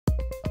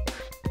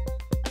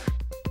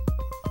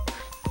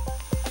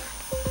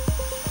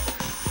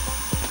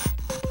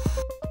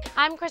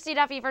I'm Christy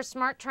Duffy for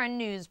Smart Trend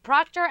News.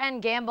 Procter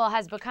Gamble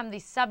has become the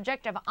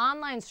subject of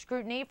online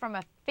scrutiny from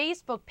a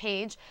Facebook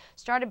page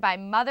started by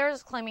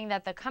mothers claiming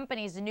that the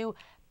company's new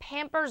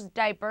Pampers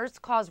diapers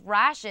cause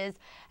rashes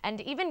and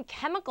even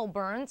chemical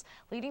burns,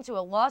 leading to a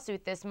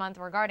lawsuit this month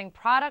regarding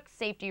product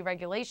safety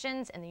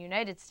regulations in the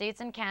United States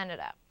and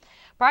Canada.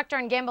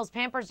 Procter Gamble's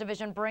Pampers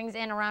division brings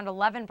in around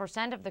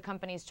 11% of the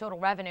company's total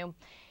revenue.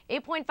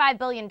 $8.5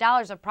 billion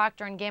of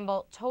Procter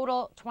Gamble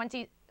total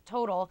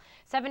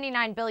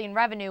 $79 billion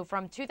revenue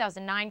from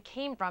 2009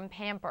 came from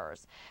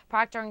Pampers.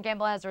 Procter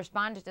Gamble has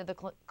responded to the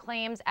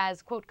claims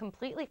as, quote,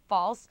 completely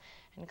false,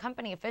 and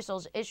company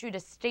officials issued a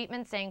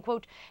statement saying,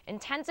 quote,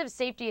 intensive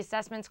safety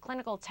assessments,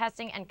 clinical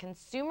testing, and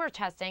consumer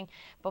testing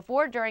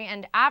before, during,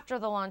 and after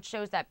the launch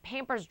shows that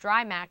Pampers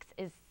Dry Max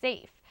is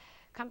safe.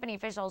 Company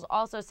officials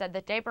also said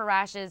that diaper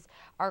rashes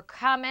are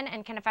common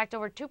and can affect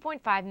over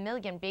 2.5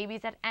 million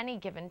babies at any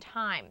given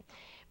time.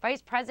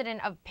 Vice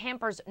President of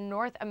Pampers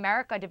North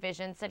America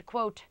division said,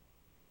 quote,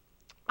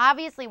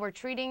 obviously, we're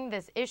treating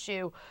this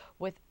issue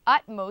with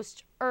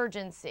utmost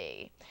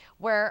urgency.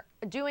 We're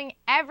doing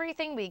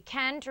everything we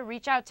can to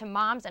reach out to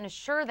moms and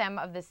assure them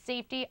of the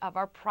safety of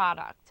our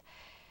product.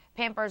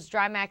 Pampers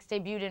Dry Max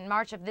debuted in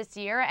March of this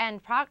year,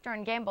 and Procter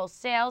 & Gamble's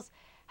sales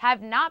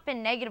have not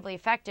been negatively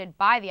affected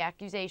by the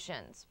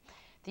accusations.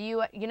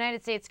 The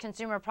United States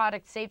Consumer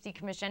Product Safety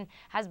Commission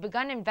has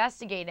begun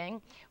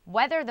investigating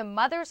whether the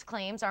mother's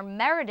claims are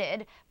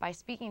merited by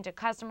speaking to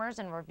customers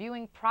and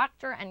reviewing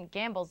Procter &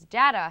 Gamble's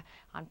data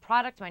on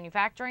product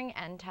manufacturing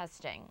and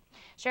testing.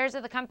 Shares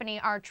of the company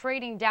are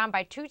trading down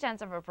by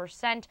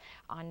 0.2%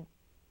 on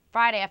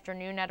Friday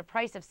afternoon at a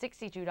price of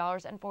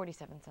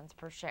 $62.47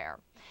 per share.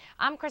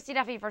 I'm Christy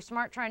Duffy for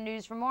Smart Trend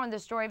News. For more on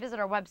this story,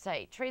 visit our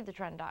website,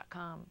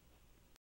 tradethetrend.com.